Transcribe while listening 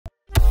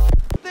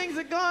things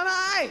are going all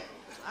right.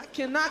 I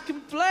cannot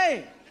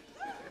complain.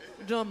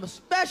 I'm doing my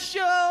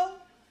special,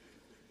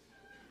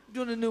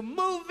 doing a new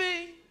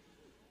movie,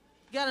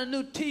 got a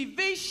new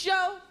TV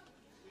show,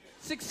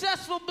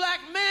 Successful Black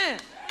Man.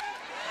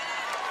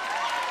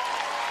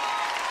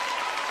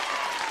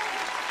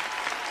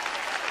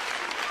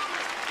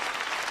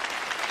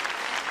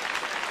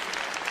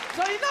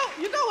 So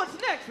you know what's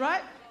next,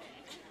 right?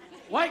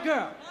 White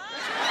girl.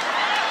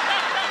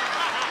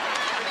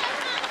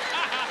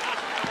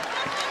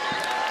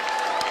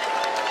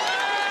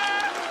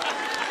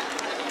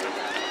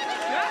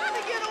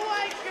 Gotta get a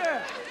white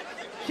girl.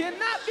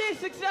 Cannot be a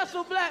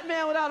successful black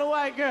man without a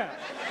white girl.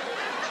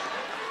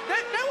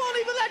 They won't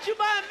even let you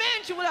buy a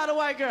mansion without a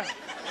white girl.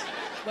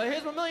 But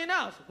here's my $1 million.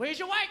 Where's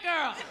your white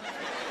girl?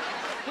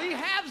 We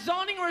have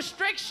zoning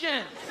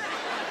restrictions.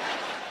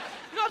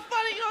 You know what's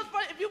funny?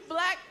 If you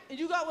black and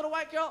you got with a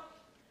white girl,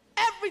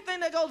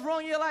 everything that goes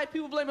wrong in your life,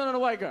 people blame it on the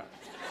white girl.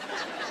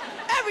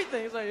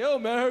 Everything. It's like, yo,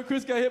 man, I heard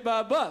Chris got hit by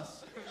a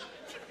bus.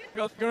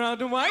 Go f*** around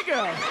with white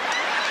girls.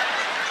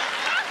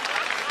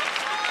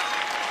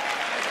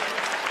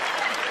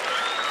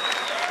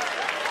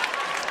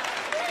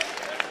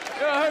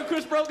 Yo, I heard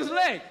Chris broke his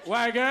leg.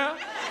 White girl.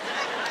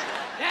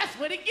 That's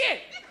what it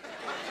get.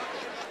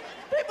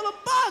 People are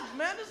bugs,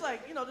 man. It's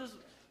like,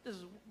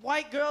 there's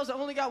white girls that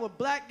only got with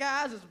black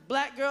guys. There's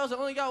black girls that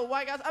only got with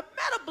white guys. I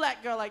met a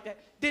black girl like that.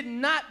 Did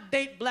not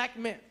date black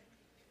men.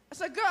 I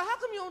said, girl, how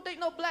come you don't date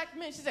no black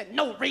men? She said,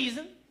 no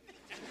reason.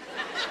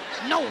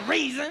 No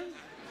reason.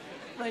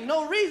 I'm like,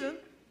 no reason.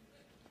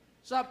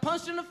 So I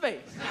punched her in the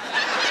face.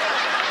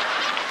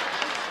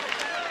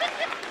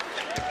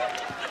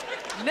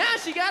 Now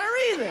she got a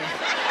reason.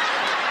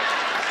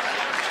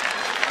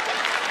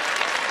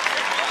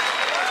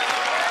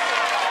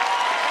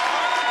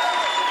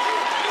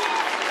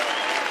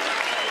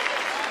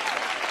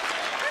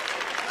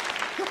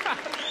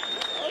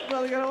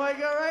 Brother got a white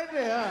girl right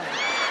there, huh?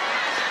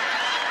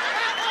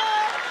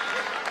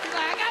 She's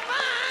like, I got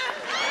mine.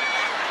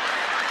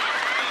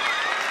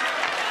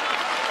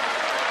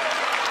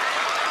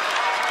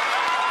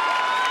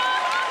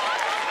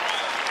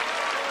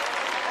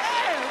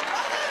 Hey,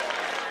 brother.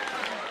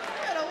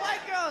 You had a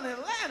white girl in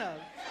Atlanta.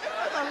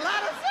 There's a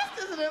lot of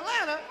sisters in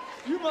Atlanta.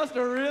 You must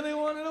have really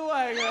wanted a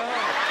white girl,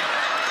 huh?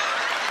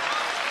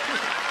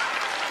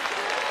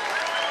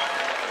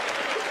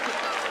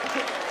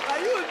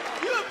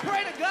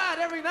 Pray to God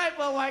every night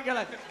for a white girl.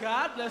 Like,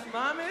 God bless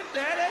mommy and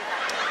daddy.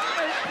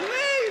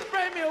 Please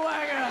bring me a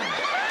white girl.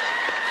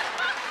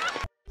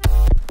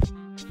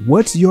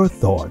 What's your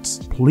thoughts?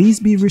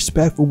 Please be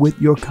respectful with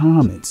your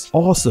comments.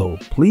 Also,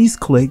 please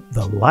click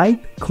the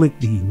like, click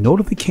the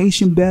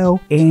notification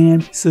bell,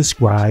 and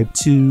subscribe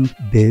to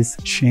this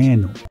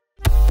channel.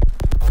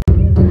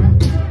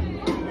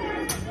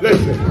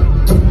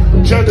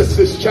 Listen,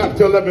 Genesis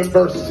chapter 11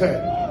 verse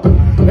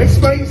 10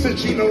 explains the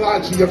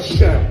genealogy of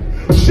Shem.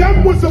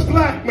 Shem was a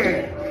black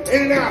man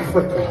in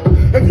Africa.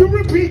 If you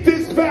repeat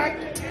this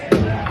fact,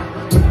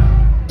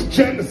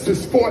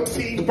 Genesis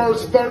 14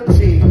 verse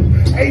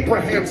 13,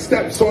 Abraham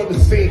steps on the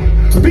scene.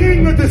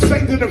 Being a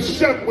descendant of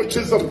Shem, which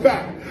is a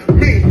fact,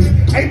 means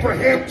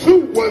Abraham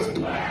too was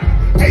black.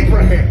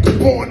 Abraham,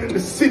 born in the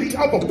city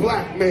of a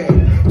black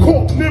man,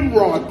 called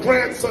Nimrod,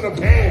 grandson of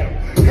Ham.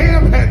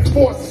 Ham had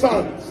 4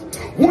 sons.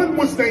 One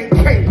was named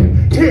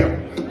Canaan. Here,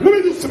 let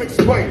me do some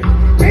explaining.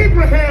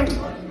 Abraham,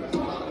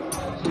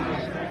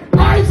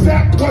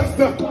 Isaac was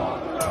the...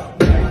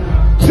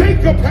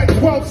 Jacob had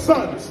 12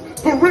 sons,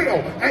 for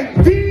real,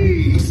 and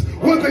these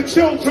were the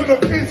children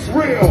of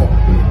Israel.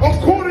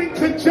 According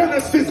to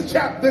Genesis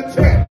chapter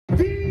 10,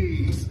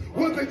 these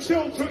were the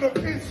children of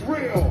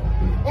Israel.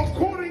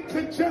 According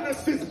to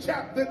Genesis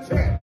chapter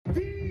 10,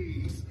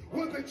 these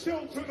were the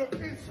children of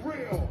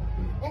Israel.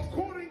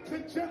 According to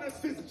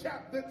Genesis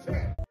chapter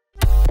 10.